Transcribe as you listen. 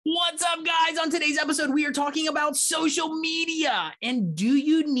on today's episode, we are talking about social media. And do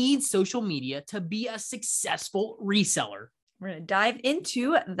you need social media to be a successful reseller? We're going to dive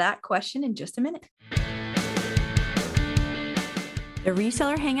into that question in just a minute. The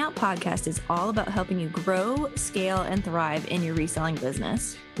Reseller Hangout podcast is all about helping you grow, scale, and thrive in your reselling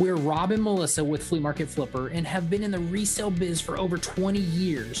business. We're Rob and Melissa with Flea Market Flipper and have been in the resale biz for over 20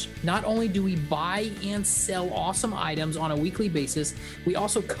 years. Not only do we buy and sell awesome items on a weekly basis, we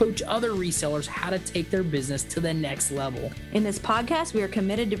also coach other resellers how to take their business to the next level. In this podcast, we are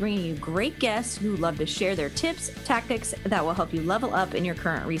committed to bringing you great guests who love to share their tips, tactics that will help you level up in your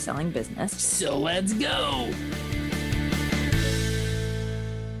current reselling business. So let's go.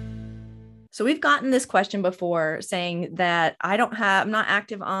 So we've gotten this question before saying that I'm not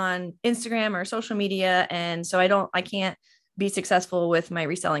active on Instagram or social media. And so I can't be successful with my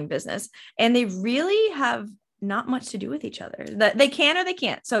reselling business. And they really have not much to do with each other. That they can or they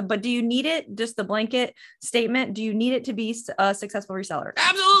can't. So, but do you need it? Just the blanket statement. Do you need it to be a successful reseller?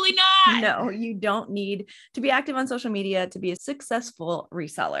 Absolutely not. No, you don't need to be active on social media to be a successful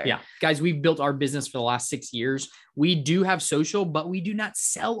reseller. Yeah. Guys, we've built our business for the last 6 years. We do have social, but we do not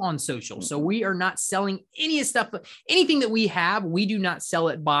sell on social. So we are not selling anything that we have. We do not sell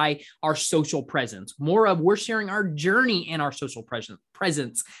it by our social presence. More of we're sharing our journey and our social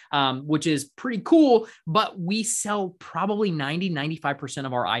presence, which is pretty cool. But we sell probably 95%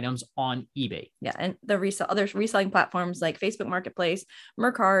 of our items on eBay. Yeah. And other reselling platforms like Facebook Marketplace,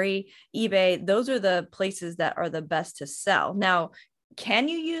 Mercari, eBay, those are the places that are the best to sell. Now, can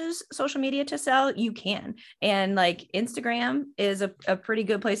you use social media to sell? You can. And like Instagram is a pretty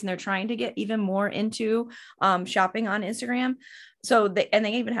good place. And they're trying to get even more into shopping on Instagram. So they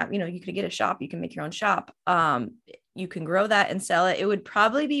even have, you could get a shop, you can make your own shop. You can grow that and sell it. It would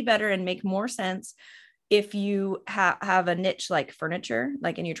probably be better and make more sense if you have a niche like furniture,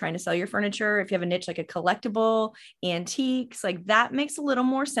 and you're trying to sell your furniture. If you have a niche like a collectible, antiques, like that makes a little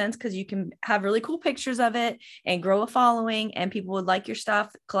more sense because you can have really cool pictures of it and grow a following, and people would like your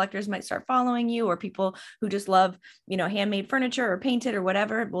stuff. Collectors might start following you, or people who just love, handmade furniture or painted or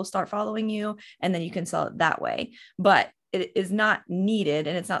whatever will start following you, and then you can sell it that way. But it is not needed.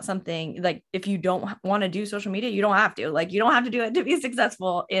 And it's not something like, if you don't want to do social media, you don't have to. You don't have to do it to be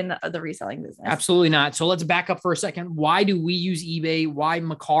successful in the reselling business. Absolutely not. So let's back up for a second. Why do we use eBay? Why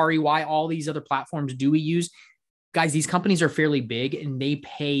Mercari? Why all these other platforms do we use? Guys, these companies are fairly big and they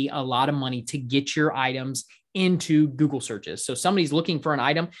pay a lot of money to get your items into Google searches. So somebody's looking for an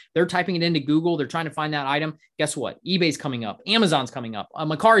item, they're typing it into Google, they're trying to find that item. Guess what? eBay's coming up, Amazon's coming up,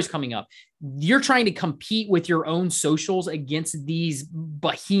 Mercari's coming up. You're trying to compete with your own socials against these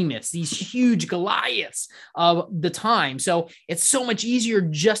behemoths, these huge Goliaths of the time. So it's so much easier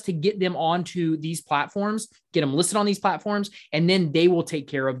just to get them onto these platforms, get them listed on these platforms, and then they will take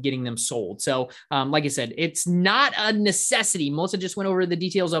care of getting them sold. So like I said, it's not a necessity. Melissa just went over the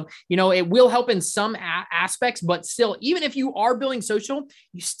details of, it will help in some aspects, but still, even if you are building social,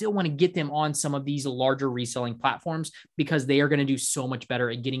 you still want to get them on some of these larger reselling platforms because they are going to do so much better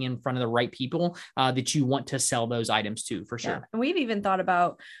at getting in front of the right people that you want to sell those items to, for sure. Yeah. And we've even thought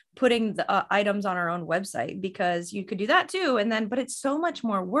about putting the items on our own website, because you could do that too. But it's so much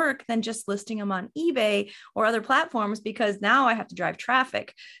more work than just listing them on eBay or other platforms, because now I have to drive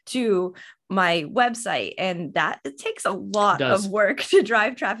traffic to my website, and it takes a lot of work to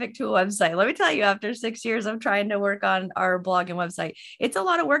drive traffic to a website. Let me tell you, after 6 years of trying to work on our blog and website, it's a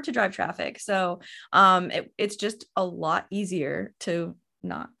lot of work to drive traffic. So it's just a lot easier to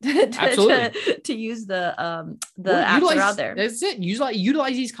to use the apps that are out there. That's it.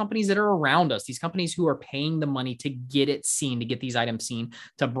 Utilize these companies that are around us, these companies who are paying the money to get it seen, to get these items seen,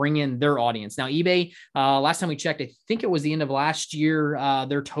 to bring in their audience. Now, eBay, last time we checked, I think it was the end of last year,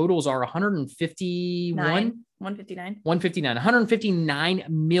 their totals are 159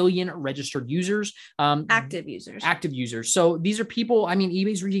 million registered users. Active users. So these are people,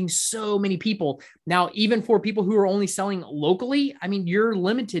 eBay's reaching so many people. Now, even for people who are only selling locally, you're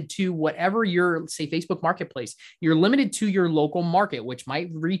limited to whatever your, say, Facebook Marketplace, you're limited to your local market, which might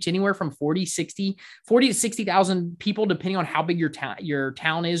reach anywhere from 40 to 60,000 people, depending on how big your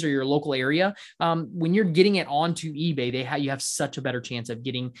town is or your local area. When you're getting it onto eBay, you have such a better chance of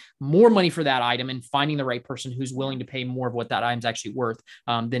getting more money for that item and finding the right person person who's willing to pay more of what that item's actually worth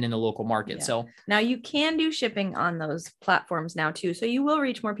than in the local market. Yeah. So now you can do shipping on those platforms now too. So you will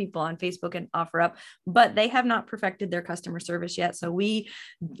reach more people on Facebook and OfferUp, but they have not perfected their customer service yet. So we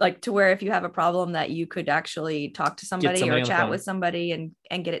like to where if you have a problem that you could actually talk to somebody or chat with somebody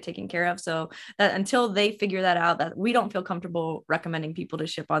and get it taken care of. So that until they figure that out, that we don't feel comfortable recommending people to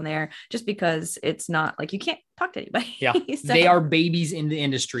ship on there just because it's not like you can't talk to anybody. Yeah. So. They are babies in the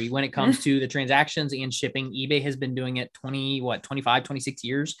industry when it comes to the transactions and shipping. eBay has been doing it 25, 26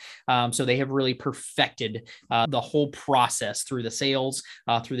 years. So they have really perfected the whole process through the sales,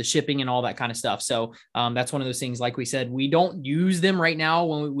 through the shipping and all that kind of stuff. So that's one of those things, like we said, we don't use them right now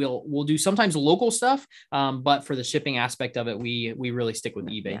when we'll do sometimes local stuff. But for the shipping aspect of it, we really stick with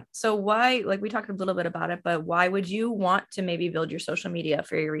eBay. Yeah. So why, like we talked a little bit about it, but why would you want to maybe build your social media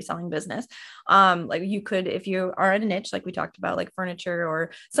for your reselling business? Like you could, if you are in a niche, like we talked about, like furniture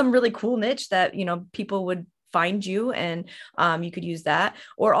or some really cool niche that, you know, people would find you and you could use that.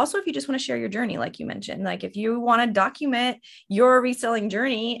 Or also if you just want to share your journey, like you mentioned, like if you want to document your reselling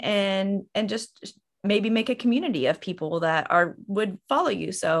journey and just maybe make a community of people that would follow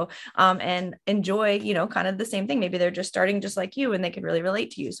you. So, and enjoy, you know, kind of the same thing. Maybe they're just starting just like you and they can really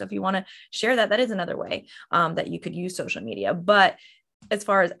relate to you. So if you want to share that, that is another way that you could use social media. But as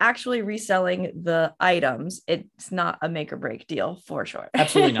far as actually reselling the items, it's not a make or break deal for sure.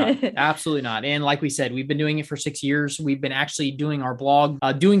 Absolutely not. Absolutely not. And like we said, we've been doing it for 6 years. We've been actually doing our blog,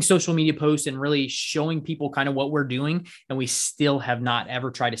 doing social media posts and really showing people kind of what we're doing. And we still have not ever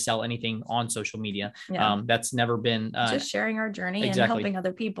tried to sell anything on social media. Yeah. That's never been just sharing our journey and helping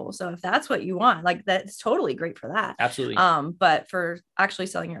other people. So if that's what you want, like that's totally great for that. Absolutely. But for actually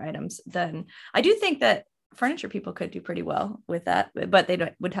selling your items, then I do think that furniture people could do pretty well with that, but they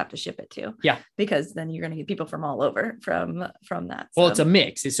would have to ship it too. Yeah. Because then you're going to get people from all over from that. Well, it's a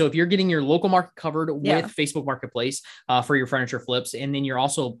mix. So if you're getting your local market covered with Facebook Marketplace for your furniture flips, and then you're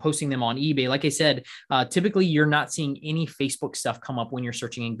also posting them on eBay, like I said, typically you're not seeing any Facebook stuff come up when you're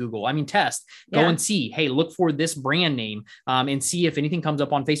searching in Google. I mean, go and see, hey, look for this brand name and see if anything comes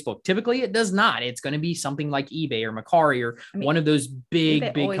up on Facebook. Typically it does not. It's going to be something like eBay or Mercari or one of those big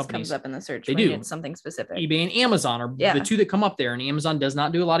always companies. Comes up in the search. They do. It's something specific. eBay and Amazon are the two that come up there, and Amazon does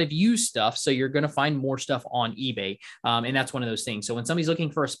not do a lot of used stuff. So you're going to find more stuff on eBay. And that's one of those things. So when somebody's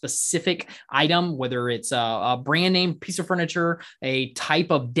looking for a specific item, whether it's a brand name piece of furniture, a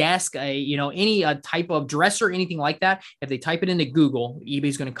type of desk, any type of dresser, anything like that, if they type it into Google,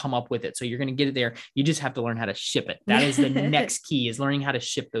 eBay's going to come up with it. So you're going to get it there. You just have to learn how to ship it. That is the next key, is learning how to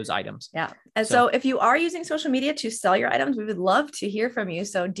ship those items. Yeah. And so if you are using social media to sell your items, we would love to hear from you.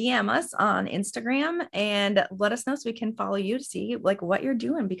 So DM us on Instagram and let us know so we can follow you to see like what you're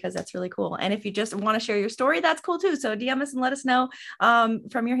doing, because that's really cool. And if you just want to share your story, that's cool too. So DM us and let us know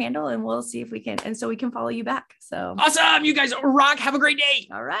from your handle, and we'll see if we can, and so we can follow you back. So awesome. You guys rock. Have a great day.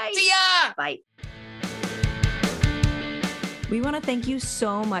 All right. See ya. Bye. We want to thank you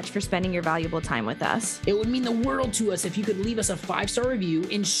so much for spending your valuable time with us. It would mean the world to us if you could leave us a 5-star review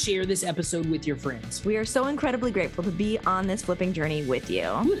and share this episode with your friends. We are so incredibly grateful to be on this flipping journey with you.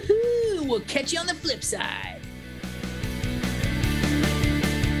 Woohoo! We'll catch you on the flip side.